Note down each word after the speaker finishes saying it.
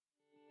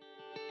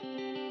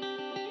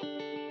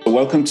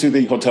Welcome to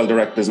the Hotel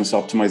Direct Business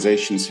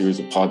Optimization series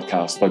of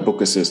podcasts by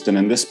Book Assist. And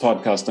in this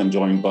podcast, I'm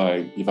joined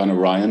by Ivana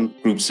Ryan,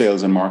 Group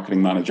Sales and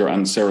Marketing Manager,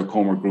 and Sarah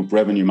Comer, Group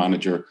Revenue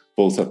Manager,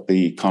 both at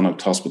the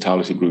Connaught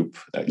Hospitality Group.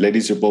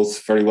 Ladies, you're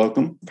both very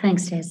welcome.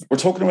 Thanks, Des. We're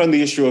talking around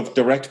the issue of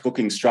direct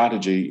booking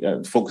strategy,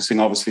 focusing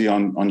obviously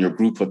on your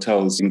group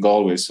hotels in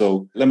Galway.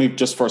 So let me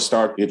just first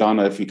start,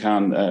 Ivana, if you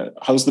can.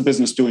 How's the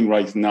business doing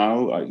right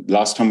now?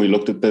 Last time we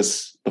looked at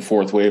this, the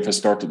fourth wave has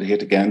started to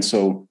hit again.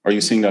 So are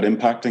you seeing that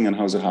impacting, and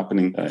how's it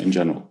happening in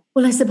general?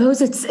 Well, I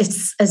suppose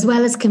it's as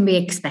well as can be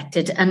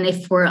expected. And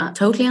if we're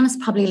totally honest,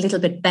 probably a little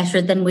bit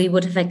better than we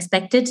would have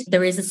expected.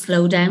 There is a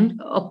slowdown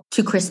up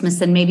to Christmas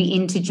and maybe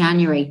into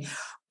January.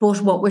 But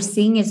what we're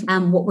seeing is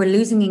what we're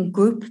losing in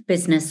group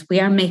business, we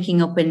are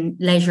making up in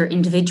leisure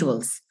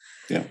individuals.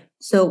 Yeah.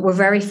 So we're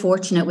very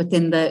fortunate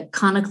within the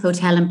Connaught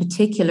Hotel in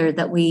particular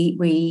that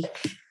we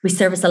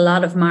service a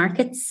lot of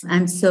markets.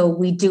 And so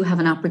we do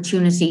have an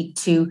opportunity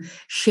to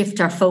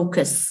shift our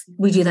focus.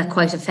 We do that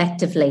quite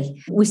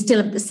effectively. We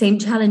still have the same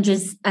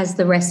challenges as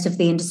the rest of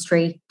the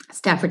industry.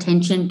 Staff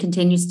retention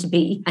continues to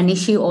be an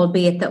issue,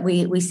 albeit that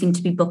we seem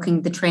to be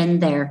booking the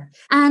trend there.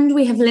 And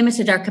we have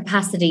limited our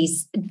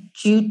capacities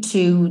due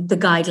to the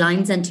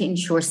guidelines and to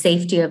ensure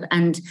safety of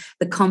and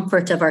the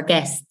comfort of our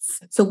guests.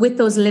 So with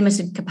those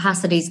limited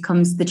capacities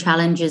comes the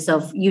challenges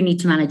of you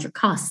need to manage your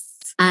costs.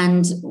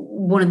 And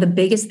one of the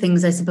biggest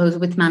things, I suppose,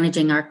 with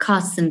managing our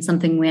costs, and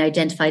something we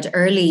identified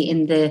early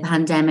in the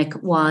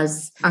pandemic,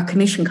 was our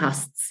commission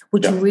costs,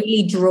 which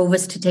really drove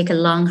us to take a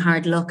long,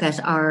 hard look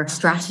at our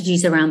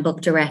strategies around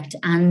Book Direct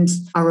and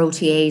our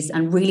OTAs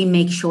and really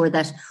make sure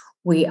that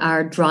we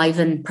are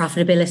driving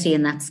profitability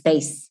in that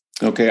space.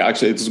 Okay,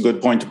 actually, it's a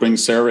good point to bring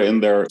Sarah in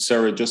there.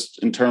 Sarah, just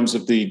in terms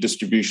of the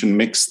distribution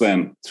mix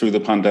then through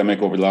the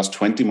pandemic over the last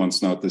 20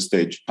 months now at this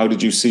stage, how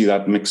did you see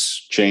that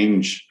mix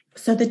change?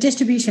 So the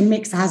distribution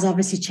mix has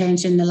obviously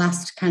changed in the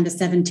last kind of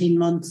 17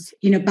 months.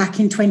 You know, back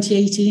in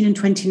 2018 and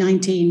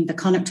 2019, the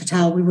Connaught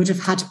Hotel, we would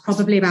have had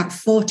probably about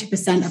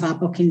 40% of our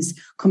bookings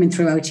coming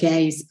through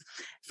OTAs.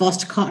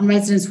 Foster Cotton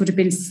residents would have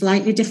been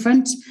slightly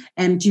different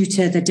due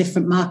to the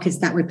different markets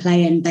that we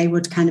play in. They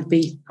would kind of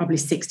be probably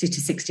 60 to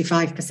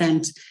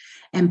 65%.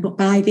 But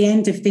by the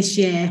end of this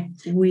year,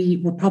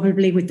 we were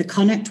probably with the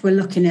Connaught, we're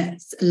looking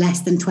at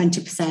less than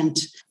 20%.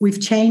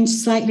 We've changed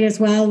slightly as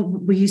well.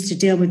 We used to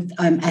deal with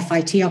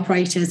FIT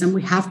operators, and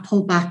we have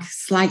pulled back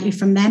slightly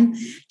from them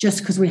just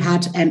because we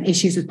had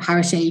issues with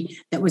parity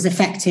that was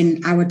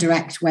affecting our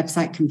direct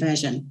website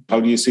conversion.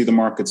 How do you see the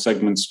market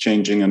segments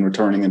changing and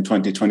returning in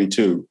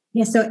 2022?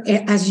 Yeah, so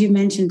as you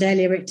mentioned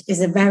earlier, it is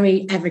a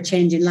very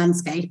ever-changing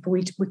landscape.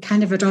 We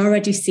kind of had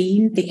already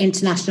seen the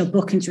international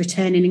bookings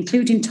returning,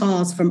 including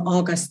tours from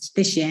August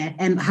this year.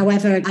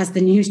 However, as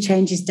the news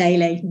changes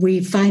daily,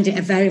 we find it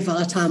a very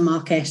volatile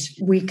market.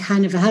 We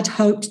kind of had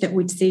hoped that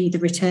we'd see the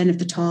return of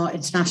the tour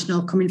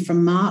international coming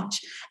from March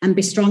and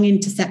be strong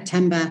into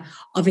September.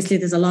 Obviously,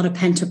 there's a lot of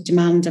pent-up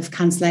demand of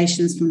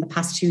cancellations from the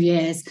past 2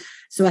 years.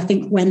 So I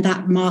think when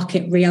that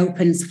market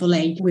reopens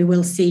fully, we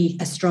will see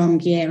a strong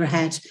year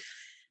ahead.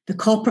 The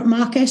corporate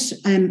market,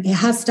 it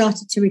has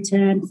started to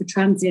return for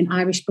transient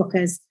Irish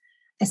bookers.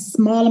 A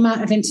small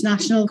amount of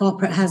international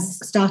corporate has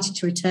started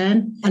to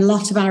return. A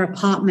lot of our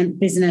apartment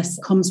business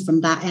comes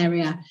from that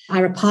area.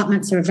 Our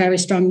apartments are a very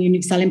strong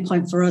unique selling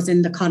point for us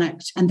in the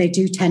Connaught, and they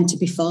do tend to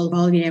be full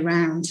all year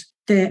round.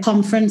 The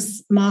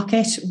conference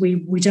market,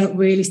 we don't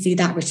really see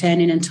that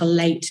returning until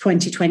late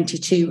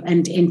 2022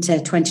 and into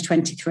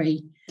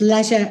 2023.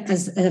 Leisure,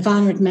 as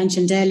Ivana had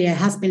mentioned earlier,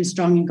 has been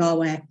strong in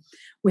Galway.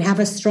 We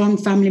have a strong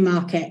family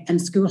market, and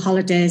school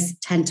holidays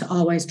tend to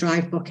always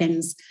drive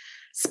bookings.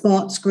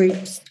 Sports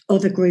groups,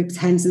 other groups,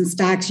 hens and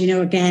stags,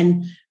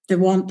 again,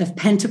 the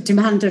pent-up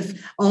demand of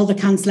all the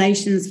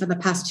cancellations for the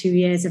past 2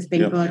 years have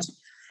been good.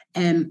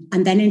 And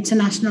then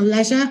international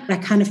leisure, I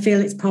kind of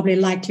feel it's probably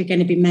likely going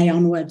to be May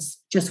onwards,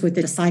 just with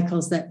the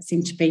cycles that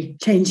seem to be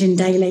changing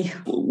daily.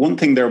 One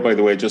thing there, by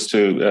the way, just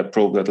to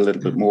probe that a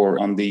little bit more,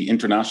 on the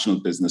international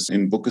business,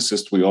 in Book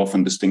Assist, we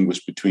often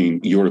distinguish between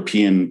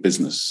European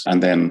business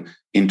and then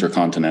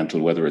intercontinental,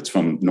 whether it's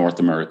from North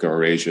America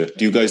or Asia.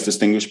 Do you guys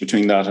distinguish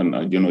between that?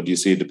 And, do you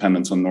see a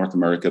dependence on North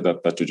America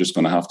that you're just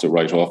going to have to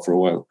write off for a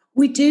while?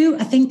 We do.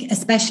 I think,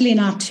 especially in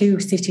our 2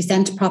 city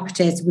centre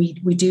properties, we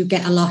do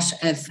get a lot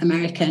of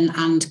American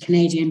and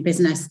Canadian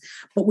business.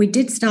 But we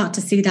did start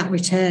to see that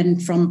return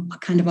from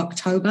kind of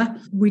October.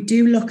 We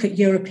do look at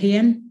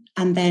European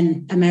and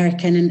then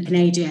American and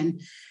Canadian.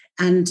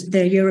 And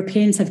the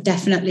Europeans have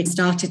definitely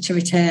started to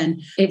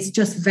return. It's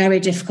just very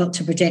difficult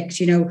to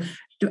predict.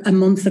 A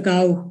month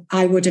ago,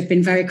 I would have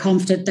been very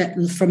confident that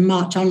from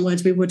March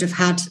onwards, we would have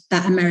had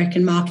that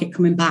American market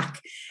coming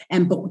back.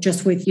 But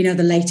just with,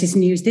 the latest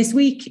news this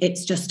week,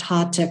 it's just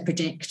hard to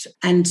predict.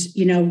 And,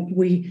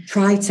 we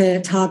try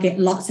to target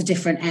lots of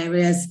different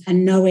areas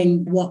and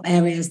knowing what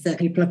areas that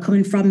people are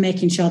coming from,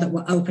 making sure that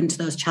we're open to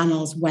those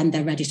channels when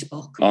they're ready to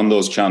book. On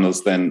those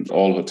channels, then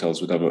all hotels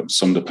would have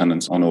some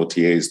dependence on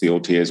OTAs. The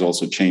OTAs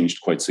also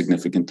changed quite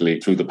significantly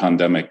through the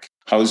pandemic.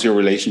 How's your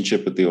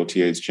relationship with the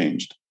OTAs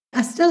changed?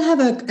 I still have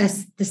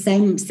the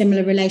same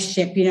similar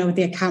relationship, with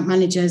the account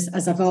managers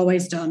as I've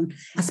always done.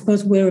 I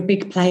suppose we're a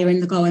big player in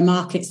the Galway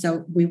market,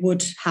 so we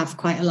would have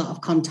quite a lot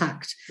of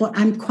contact. But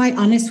I'm quite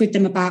honest with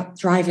them about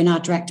driving our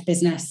direct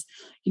business.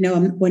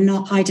 We're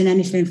not hiding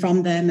anything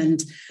from them.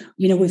 And,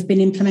 we've been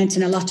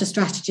implementing a lot of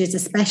strategies,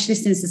 especially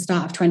since the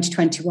start of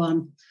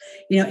 2021.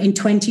 In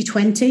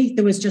 2020,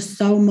 there was just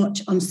so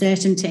much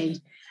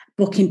uncertainty.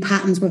 Booking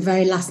patterns were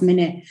very last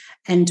minute,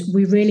 and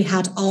we really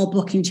had all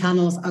booking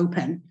channels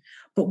open.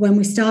 But when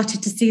we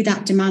started to see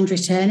that demand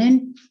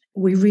returning,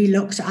 we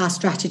re-looked at our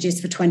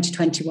strategies for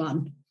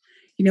 2021.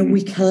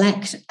 We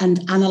collect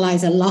and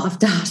analyze a lot of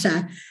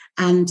data.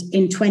 And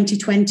in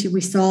 2020,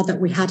 we saw that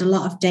we had a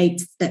lot of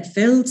dates that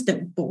filled,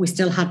 but we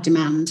still had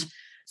demand.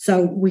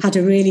 So we had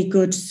a really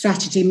good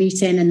strategy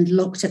meeting and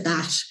looked at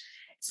that,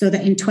 so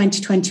that in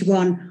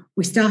 2021,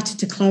 we started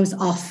to close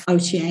off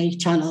OTA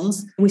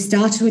channels. We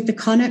started with the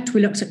Connacht.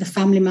 We looked at the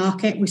family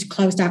market, which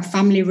closed out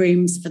family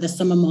rooms for the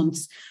summer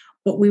months.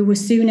 But we were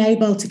soon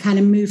able to kind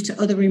of move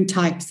to other room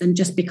types and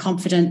just be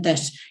confident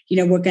that,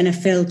 we're going to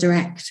fill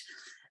direct.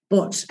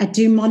 But I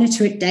do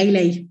monitor it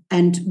daily.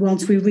 And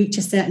once we reach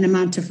a certain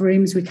amount of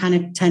rooms, we kind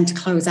of tend to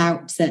close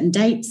out certain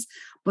dates.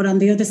 But on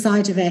the other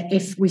side of it,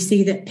 if we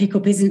see that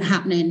pickup isn't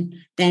happening,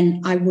 then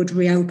I would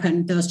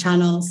reopen those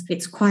channels.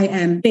 It's quite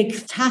a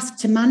big task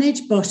to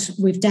manage, but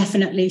we've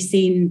definitely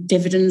seen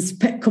dividends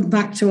come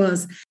back to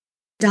us.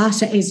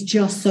 Data is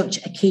just such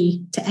a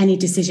key to any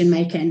decision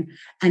making.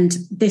 And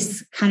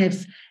this kind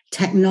of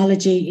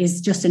technology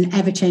is just an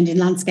ever-changing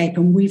landscape.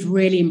 And we've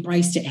really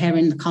embraced it here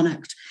in the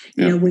Connacht.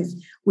 Yeah.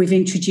 We've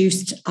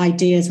introduced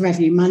Ideas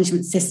revenue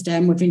management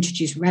system. We've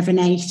introduced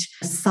Revenate.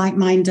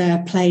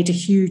 SiteMinder played a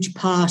huge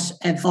part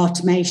of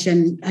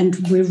automation. And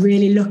we're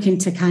really looking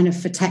to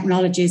for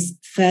technologies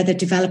further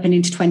developing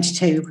into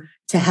 22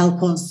 to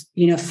help us,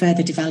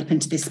 further develop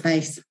into this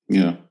space.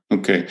 Yeah.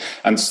 Okay.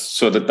 And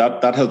so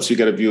that helps you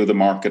get a view of the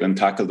market and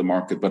tackle the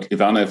market. But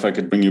Ivana, if I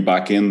could bring you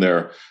back in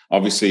there,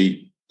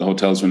 obviously the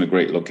hotels are in a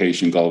great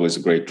location. Galway's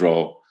a great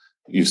draw.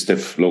 You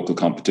stiff local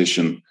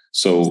competition.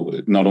 So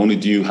not only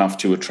do you have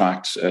to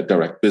attract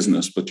direct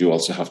business, but you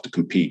also have to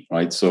compete,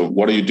 right? So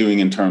what are you doing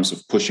in terms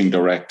of pushing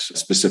direct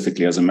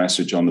specifically as a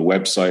message on the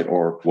website,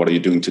 or what are you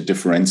doing to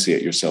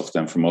differentiate yourself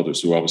then from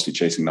others who are obviously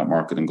chasing that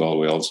market in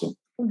Galway also?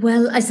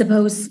 Well, I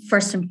suppose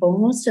first and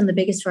foremost, and the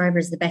biggest driver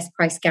is the best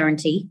price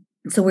guarantee.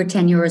 So we're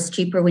 €10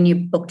 cheaper when you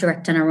book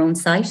direct on our own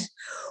site.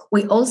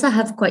 We also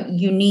have quite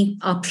unique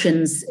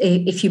options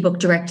if you book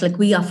direct. Like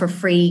we offer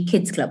free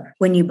kids club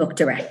when you book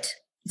direct.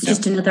 It's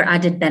just another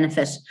added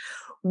benefit.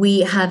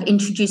 We have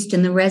introduced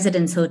in the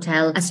residence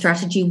hotel a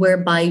strategy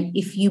whereby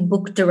if you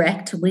book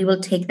direct, we will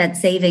take that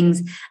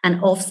savings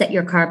and offset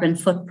your carbon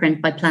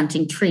footprint by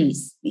planting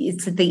trees.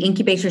 It's the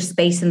incubator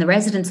space in the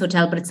residence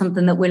hotel, but it's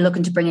something that we're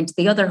looking to bring into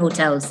the other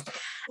hotels.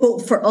 Well,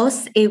 for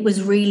us, it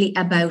was really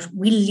about,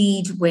 we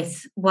lead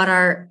with what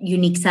our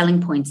unique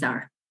selling points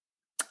are.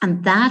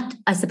 And that,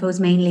 I suppose,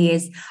 mainly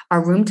is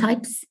our room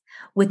types.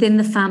 Within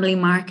the family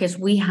market,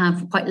 we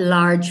have quite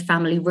large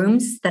family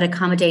rooms that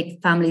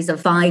accommodate families of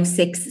 5,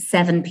 6,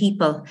 7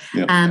 people.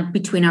 Yeah.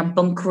 Between our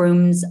bunk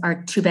rooms,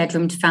 our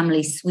 2-bedroomed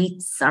family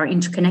suites, our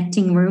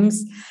interconnecting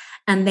rooms.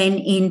 And then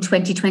in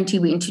 2020,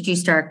 we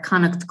introduced our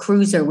Connacht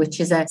Cruiser,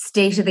 which is a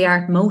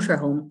state-of-the-art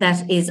motorhome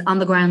that is on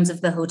the grounds of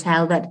the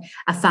hotel that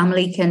a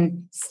family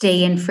can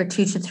stay in for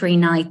 2 to 3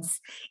 nights,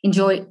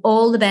 enjoy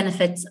all the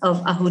benefits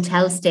of a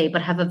hotel stay,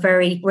 but have a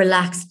very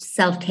relaxed,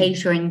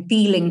 self-catering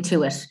feeling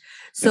to it.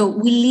 So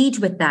we lead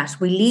with that.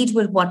 We lead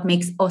with what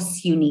makes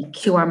us unique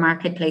to our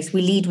marketplace.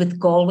 We lead with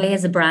Galway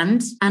as a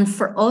brand. And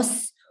for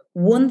us,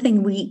 one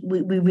thing we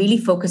really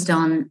focused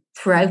on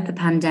throughout the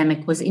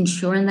pandemic was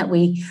ensuring that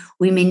we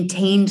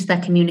maintained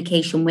that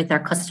communication with our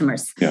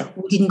customers. Yeah.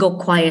 We didn't go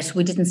quiet.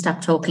 We didn't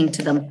stop talking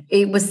to them.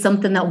 It was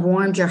something that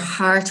warmed your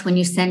heart when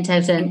you sent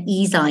out an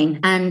e-sign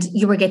and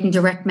you were getting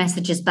direct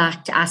messages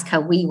back to ask how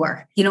we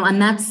were.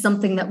 And that's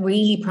something that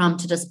really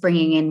prompted us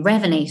bringing in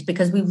Revenate,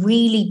 because we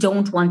really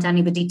don't want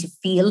anybody to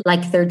feel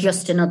like they're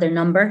just another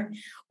number.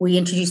 We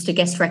introduced a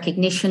guest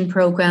recognition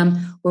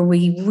program where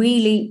we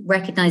really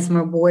recognize and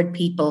reward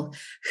people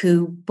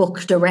who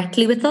book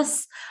directly with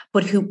us,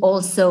 but who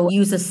also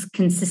use us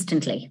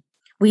consistently.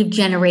 We have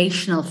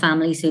generational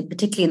families who,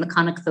 particularly in the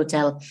Connacht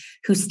Hotel,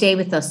 who stay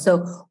with us.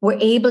 So we're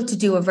able to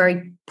do a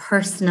very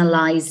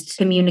personalized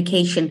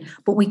communication,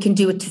 but we can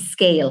do it to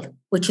scale,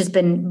 which has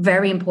been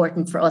very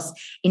important for us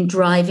in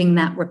driving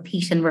that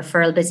repeat and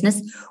referral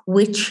business,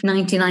 which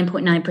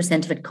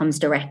 99.9% of it comes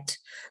direct.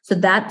 So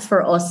that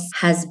for us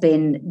has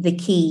been the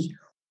key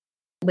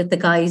with the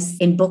guys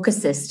in Book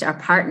Assist, our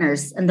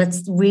partners. And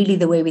that's really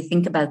the way we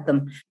think about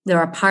them. They're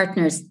our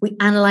partners. We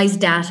analyze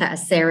data,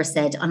 as Sarah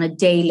said, on a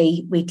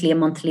daily, weekly and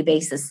monthly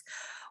basis.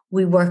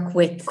 We work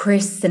with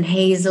Chris and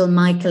Hazel,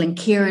 Michael and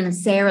Kieran and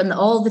Sarah and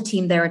all the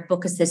team there at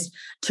Book Assist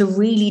to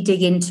really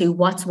dig into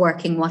what's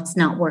working, what's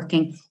not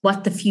working,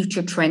 what the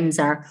future trends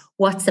are,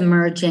 what's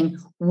emerging,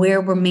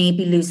 where we're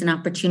maybe losing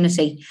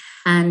opportunity.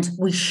 And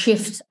we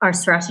shift our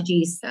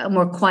strategies and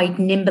we're quite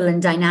nimble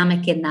and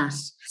dynamic in that.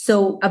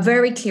 So a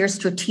very clear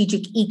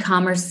strategic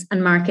e-commerce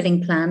and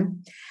marketing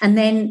plan. And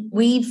then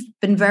we've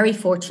been very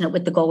fortunate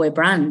with the Galway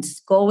brand.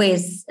 Galway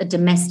is a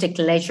domestic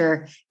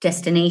leisure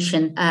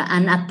destination.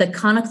 And at the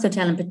Connacht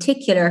Hotel in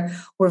particular,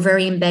 we're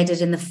very embedded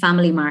in the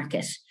family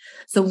market.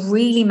 So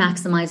really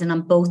maximizing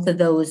on both of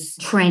those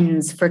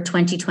trends for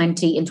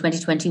 2020 and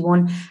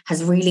 2021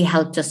 has really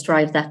helped us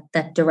drive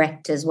that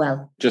direct as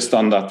well. Just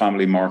on that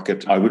family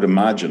market, I would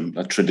imagine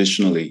that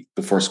traditionally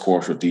the first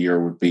quarter of the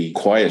year would be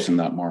quiet in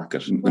that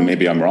market. And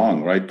maybe I'm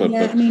wrong, right? But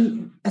I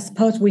mean, I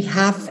suppose we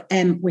have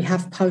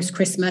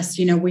post-Christmas,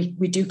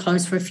 we do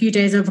close for a few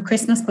days over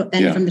Christmas, but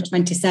then from the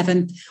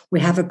 27th, we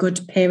have a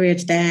good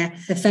period there.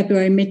 The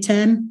February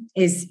midterm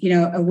is,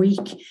 a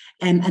week.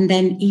 And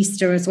then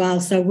Easter as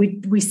well. So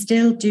we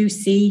still do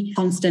see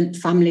constant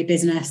family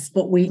business,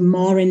 but we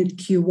more in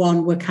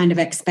Q1, we're kind of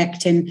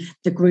expecting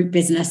the group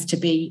business to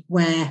be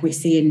where we're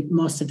seeing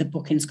most of the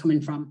bookings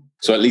coming from.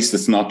 So at least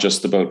it's not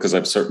just about, because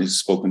I've certainly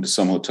spoken to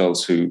some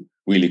hotels who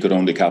really could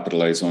only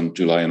capitalize on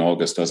July and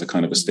August as a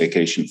kind of a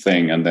staycation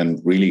thing and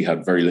then really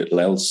had very little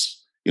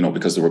else,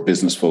 because they were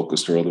business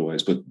focused or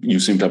otherwise. But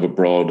you seem to have a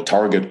broad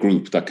target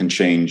group that can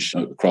change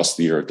across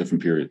the year at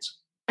different periods.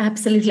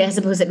 Absolutely. I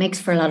suppose it makes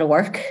for a lot of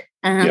work.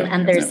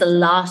 And there's a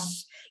lot,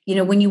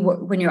 when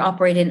you're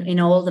operating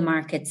in all the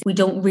markets, we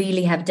don't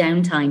really have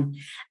downtime,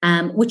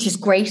 which is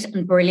great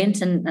and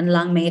brilliant and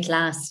long may it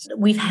last.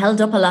 We've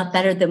held up a lot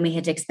better than we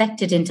had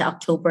expected into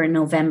October and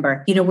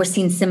November. We're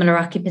seeing similar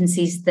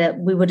occupancies that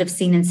we would have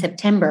seen in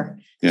September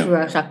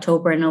throughout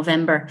October and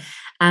November.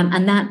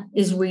 And that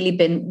has really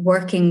been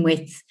working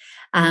with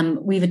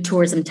we have a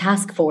tourism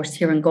task force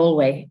here in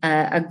Galway,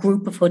 a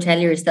group of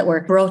hoteliers that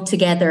were brought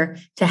together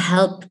to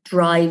help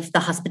drive the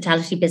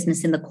hospitality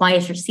business in the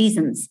quieter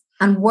seasons.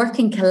 And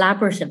working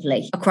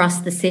collaboratively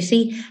across the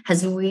city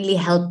has really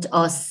helped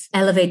us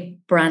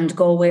elevate brand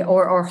Galway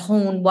or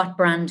hone what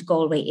brand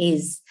Galway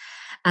is.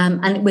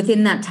 And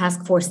within that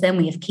task force, then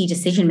we have key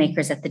decision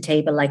makers at the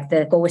table, like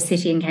the Galway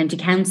City and County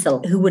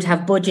Council, who would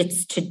have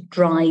budgets to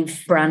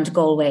drive brand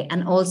Galway,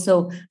 and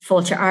also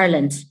Fáilte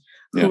Ireland,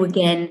 who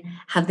again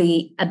have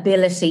the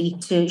ability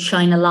to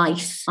shine a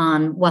light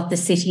on what the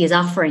city is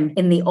offering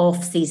in the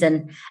off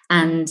season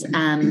and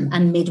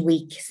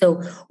midweek.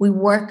 So we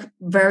work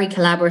very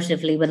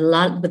collaboratively with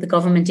the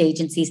government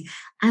agencies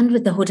and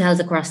with the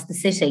hotels across the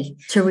city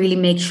to really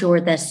make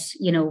sure that,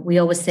 we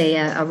always say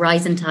a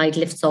rising tide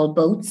lifts all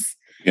boats.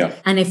 Yeah.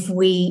 And if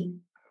we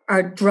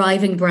are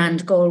driving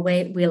brand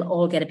Galway, we'll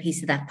all get a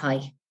piece of that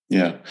pie.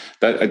 Yeah,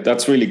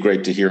 that's really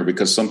great to hear,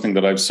 because something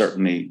that I've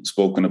certainly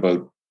spoken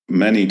about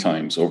many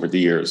times over the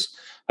years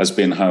has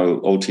been how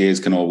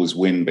OTAs can always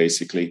win,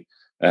 basically,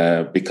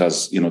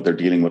 because they're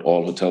dealing with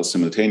all hotels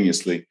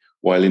simultaneously,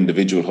 while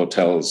individual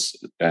hotels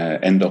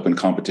end up in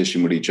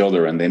competition with each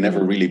other, and they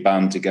never really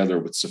band together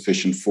with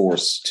sufficient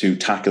force to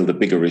tackle the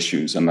bigger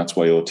issues. And that's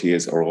why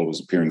OTAs are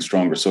always appearing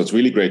stronger. So it's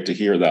really great to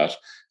hear that.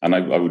 And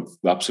I would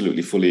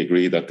absolutely fully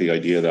agree that the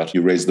idea that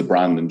you raise the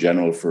brand in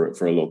general for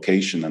a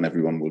location and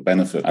everyone will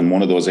benefit. And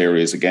one of those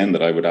areas, again,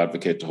 that I would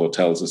advocate to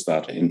hotels is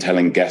that in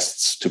telling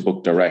guests to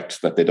book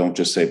direct, that they don't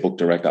just say book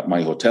direct at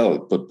my hotel,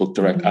 but book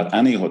direct at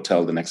any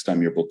hotel the next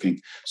time you're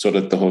booking, so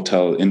that the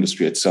hotel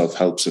industry itself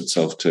helps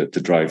itself to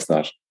drive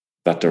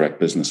that direct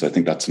business. I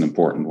think that's an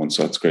important one.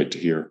 So it's great to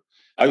hear.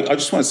 I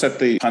just want to set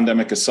the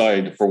pandemic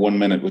aside for 1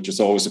 minute, which is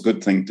always a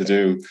good thing to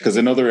do, because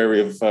another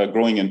area of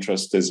growing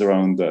interest is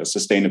around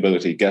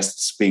sustainability,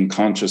 guests being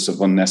conscious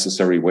of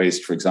unnecessary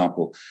waste, for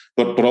example,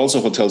 but also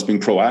hotels being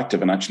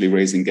proactive and actually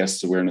raising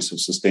guests' awareness of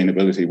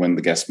sustainability when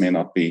the guests may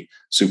not be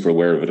super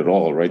aware of it at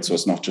all, right? So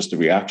it's not just a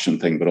reaction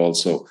thing, but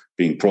also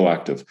being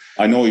proactive.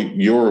 I know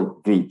your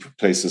group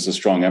places a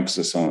strong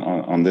emphasis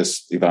on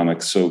this,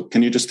 Ivana. So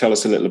can you just tell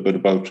us a little bit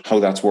about how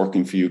that's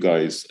working for you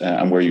guys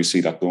and where you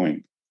see that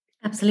going?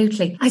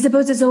 Absolutely. I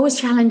suppose it's always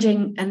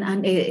challenging,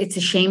 and it's a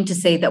shame to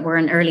say that we're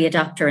an early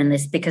adopter in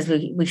this, because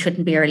we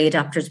shouldn't be early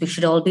adopters. We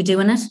should all be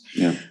doing it.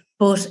 Yeah.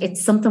 But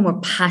it's something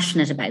we're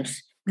passionate about.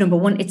 Number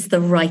one, it's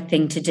the right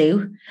thing to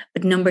do.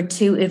 But number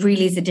two, it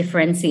really is a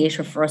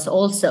differentiator for us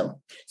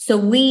also. So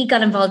we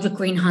got involved with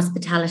Green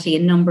Hospitality a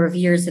number of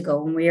years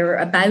ago, and we were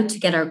about to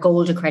get our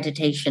gold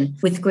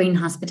accreditation with Green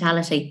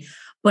Hospitality.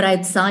 But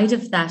outside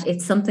of that,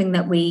 it's something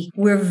that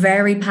we're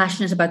very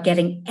passionate about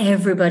getting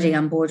everybody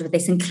on board with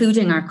this,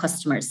 including our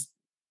customers.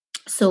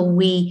 So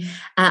we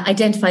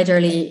identified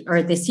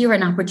earlier this year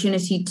an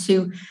opportunity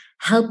to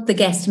help the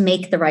guest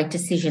make the right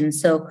decision.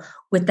 So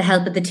with the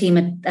help of the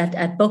team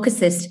at Book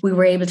Assist, we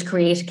were able to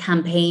create a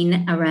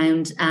campaign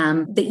around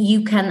that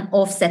you can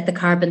offset the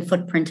carbon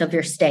footprint of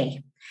your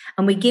stay.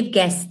 And we give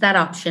guests that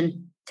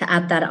option to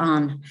add that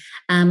on.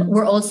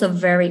 We're also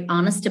very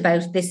honest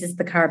about this is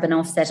the carbon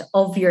offset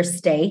of your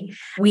stay.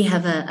 We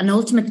have an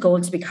ultimate goal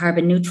to be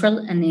carbon neutral,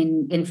 and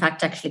in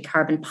fact, actually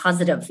carbon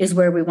positive is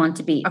where we want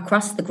to be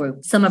across the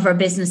group. Some of our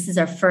businesses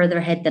are further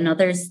ahead than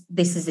others.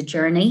 This is a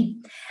journey.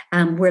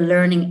 We're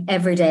learning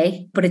every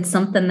day, but it's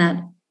something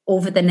that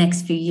over the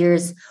next few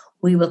years,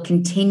 we will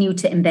continue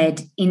to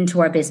embed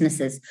into our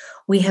businesses.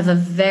 We have a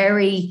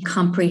very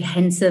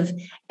comprehensive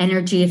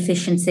energy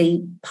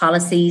efficiency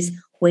policies,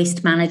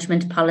 waste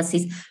management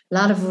policies, a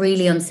lot of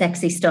really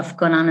unsexy stuff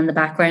going on in the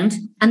background.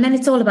 And then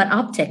it's all about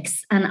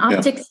optics, and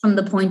optics from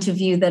the point of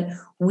view that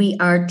we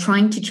are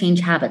trying to change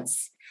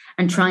habits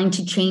and trying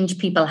to change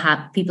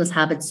people's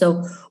habits.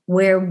 So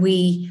where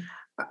we,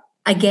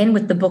 again,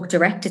 with the book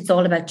Direct, it's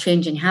all about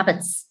changing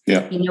habits.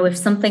 Yeah. You know, if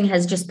something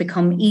has just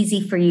become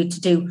easy for you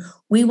to do,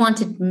 we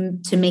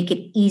wanted to make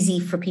it easy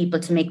for people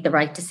to make the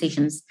right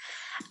decisions.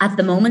 At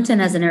the moment,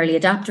 and as an early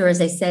adopter,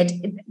 as I said,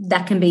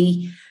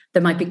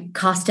 there might be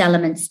cost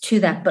elements to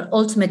that, but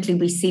ultimately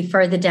we see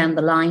further down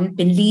the line,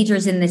 the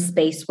leaders in this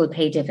space will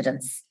pay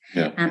dividends.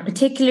 Yeah.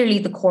 Particularly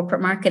the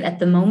corporate market at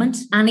the moment.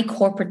 Any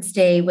corporate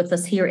stay with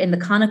us here in the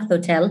Connacht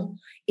Hotel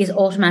is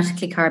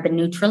automatically carbon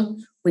neutral.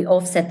 We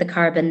offset the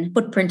carbon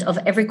footprint of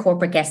every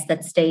corporate guest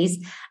that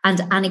stays,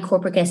 and any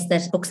corporate guest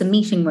that books a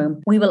meeting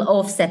room, we will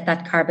offset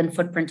that carbon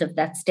footprint of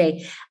that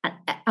stay.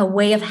 A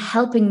way of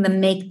helping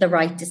them make the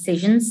right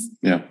decisions.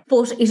 Yeah.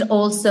 But it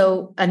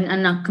also,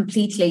 and not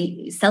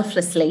completely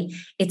selflessly,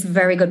 it's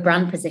very good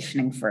brand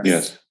positioning for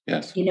us.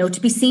 Yes. You know,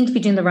 to be seen to be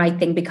doing the right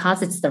thing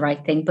because it's the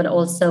right thing, but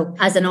also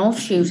as an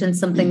offshoot and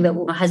something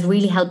that has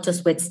really helped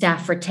us with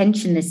staff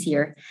retention this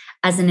year.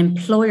 As an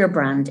employer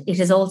brand, it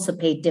has also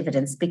paid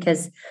dividends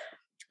because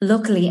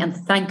luckily, and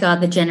thank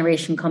God, the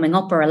generation coming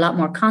up are a lot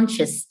more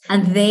conscious,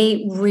 and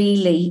they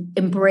really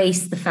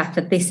embrace the fact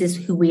that this is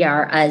who we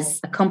are as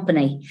a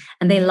company.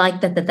 And they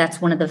like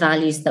that's one of the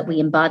values that we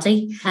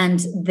embody.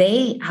 And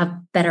they have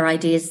better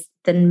ideas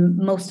than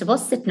most of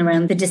us sitting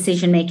around the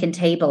decision-making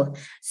table.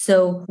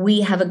 So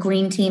we have a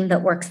green team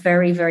that works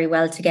very, very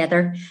well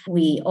together.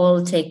 We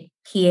all take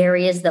key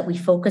areas that we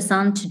focus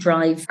on to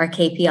drive our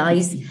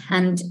KPIs.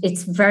 And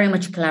it's very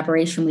much a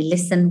collaboration. We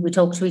listen, we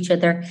talk to each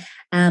other,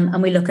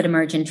 and we look at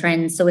emerging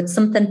trends. So it's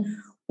something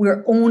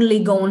we're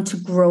only going to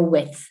grow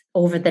with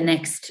over the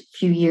next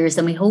few years.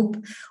 And we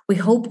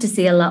hope to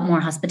see a lot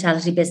more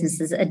hospitality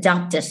businesses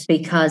adopt it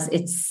because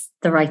it's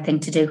the right thing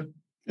to do.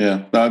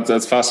 Yeah,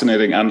 that's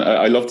fascinating. And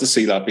I love to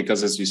see that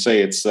because, as you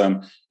say, it's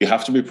you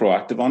have to be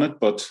proactive on it,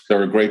 but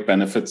there are great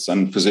benefits,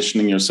 and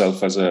positioning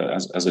yourself as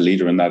a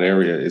leader in that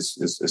area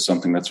is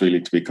something that's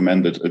really to be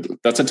commended.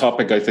 That's a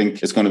topic I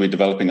think is going to be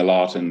developing a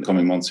lot in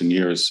coming months and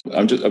years.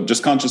 I'm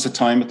just conscious of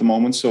time at the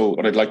moment. So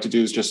what I'd like to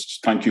do is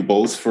just thank you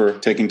both for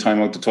taking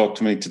time out to talk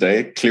to me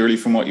today. Clearly,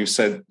 from what you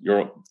said,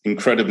 you're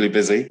incredibly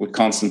busy with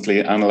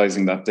constantly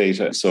analysing that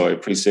data. So I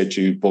appreciate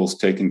you both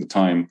taking the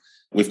time.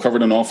 We've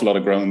covered an awful lot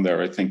of ground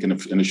there, I think,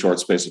 in a short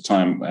space of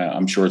time.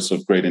 I'm sure it's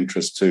of great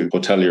interest to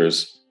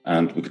hoteliers,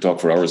 and we could talk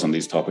for hours on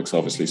these topics,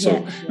 obviously.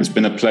 So It's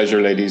been a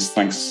pleasure, ladies.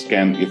 Thanks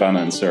again,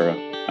 Ivana and Sarah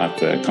at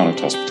the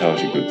Connacht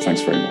Hospitality Group. Thanks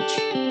very much.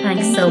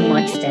 Thanks so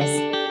much,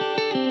 Des.